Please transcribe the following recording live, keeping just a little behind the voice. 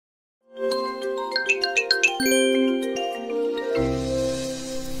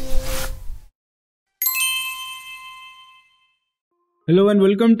Hello and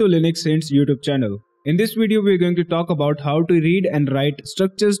welcome to Linux Saints YouTube channel. In this video we are going to talk about how to read and write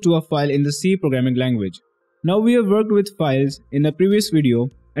structures to a file in the C programming language. Now we have worked with files in a previous video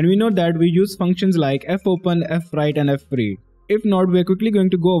and we know that we use functions like fopen, fwrite and fread. If not, we are quickly going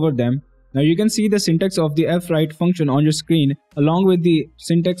to go over them. Now you can see the syntax of the fwrite function on your screen along with the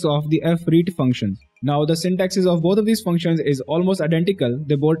syntax of the fread function. Now the syntaxes of both of these functions is almost identical.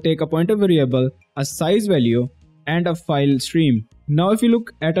 They both take a pointer variable, a size value and a file stream. Now if you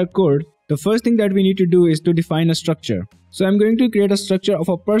look at our code, the first thing that we need to do is to define a structure. So I'm going to create a structure of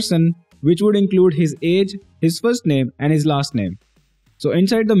a person which would include his age, his first name and his last name. So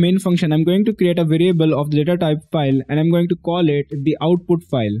inside the main function, I'm going to create a variable of the data type file and I'm going to call it the output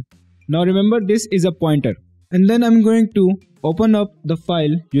file. Now remember, this is a pointer. And then I'm going to open up the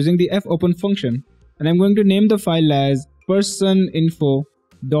file using the fopen function and I'm going to name the file as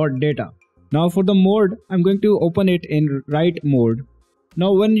personinfo.data. Now for the mode, I'm going to open it in write mode.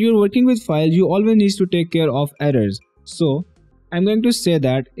 Now when you're working with files, you always need to take care of errors. So I'm going to say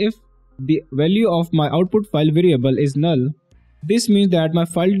that if the value of my output file variable is null, this means that my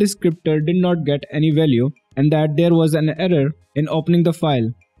file descriptor did not get any value and that there was an error in opening the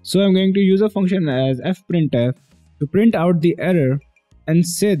file. So I'm going to use a function as fprintf to print out the error and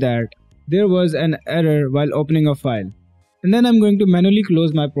say that there was an error while opening a file. And then I'm going to manually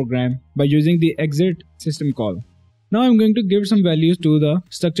close my program by using the exit system call. Now I'm going to give some values to the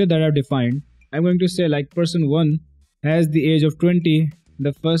structure that I've defined. I'm going to say like person1 has the age of 20,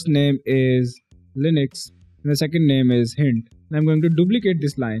 the first name is Linux, and the second name is hint. And I'm going to duplicate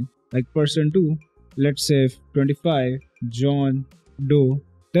this line like person2, let's say 25, John Doe.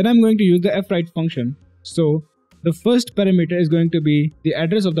 Then I'm going to use the fwrite function. So the first parameter is going to be the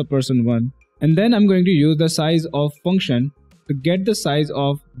address of the person1. And then I'm going to use the size of function to get the size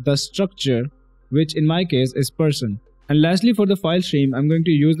of the structure, which in my case is person. And lastly, for the file stream, I'm going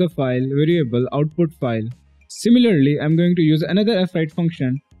to use the file variable output file. Similarly, I'm going to use another fwrite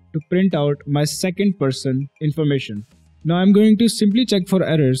function to print out my second person information. Now I'm going to simply check for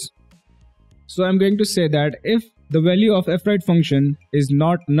errors. So I'm going to say that if the value of fwrite function is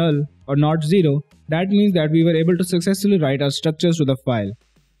not null or not 0, that means that we were able to successfully write our structures to the file.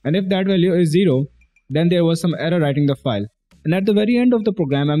 And if that value is 0, then there was some error writing the file. And at the very end of the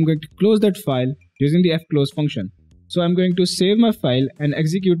program, I'm going to close that file using the fclose function. So I'm going to save my file and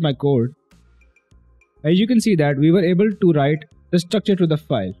execute my code. As you can see that we were able to write the structure to the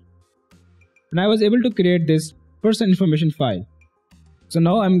file. And I was able to create this person information file. So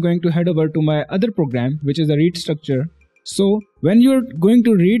now I'm going to head over to my other program, which is the read structure. So when you're going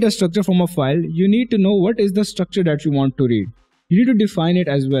to read a structure from a file, you need to know what is the structure that you want to read. You need to define it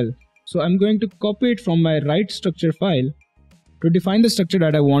as well. So I'm going to copy it from my write structure file to define the structure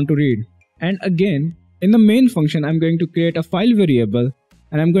that I want to read. And again, in the main function, I'm going to create a file variable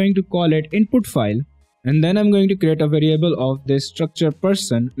and I'm going to call it input file. And then I'm going to create a variable of this structure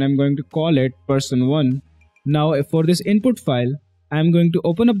person and I'm going to call it person1. Now for this input file, I'm going to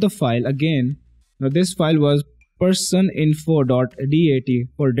open up the file again. Now this file was personinfo.dat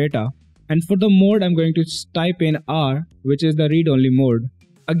for data. And for the mode, I'm going to type in R, which is the read-only mode.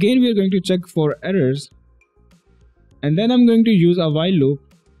 Again, we are going to check for errors. And then I'm going to use a while loop.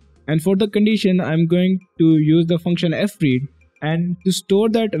 And for the condition, I'm going to use the function fread. And to store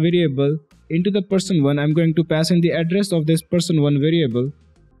that variable into the person1, I'm going to pass in the address of this person1 variable.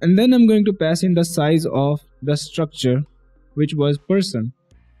 And then I'm going to pass in the size of the structure, which was person.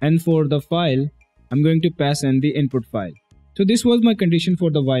 And for the file, I'm going to pass in the input file. So this was my condition for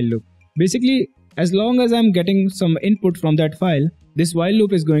the while loop. Basically, as long as I'm getting some input from that file, this while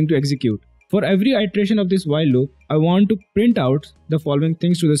loop is going to execute. For every iteration of this while loop, I want to print out the following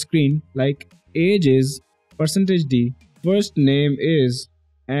things to the screen like age is %d, first name is,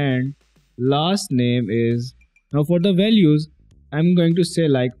 and last name is. Now for the values, I'm going to say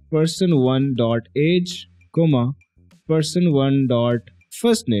like person1.age,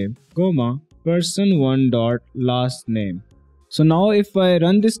 person1.firstname, person1.lastname. So now if I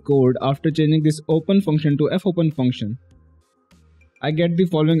run this code after changing this open function to fopen function, I get the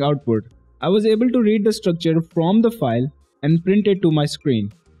following output. I was able to read the structure from the file and print it to my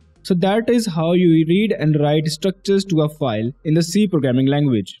screen. So that is how you read and write structures to a file in the C programming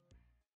language.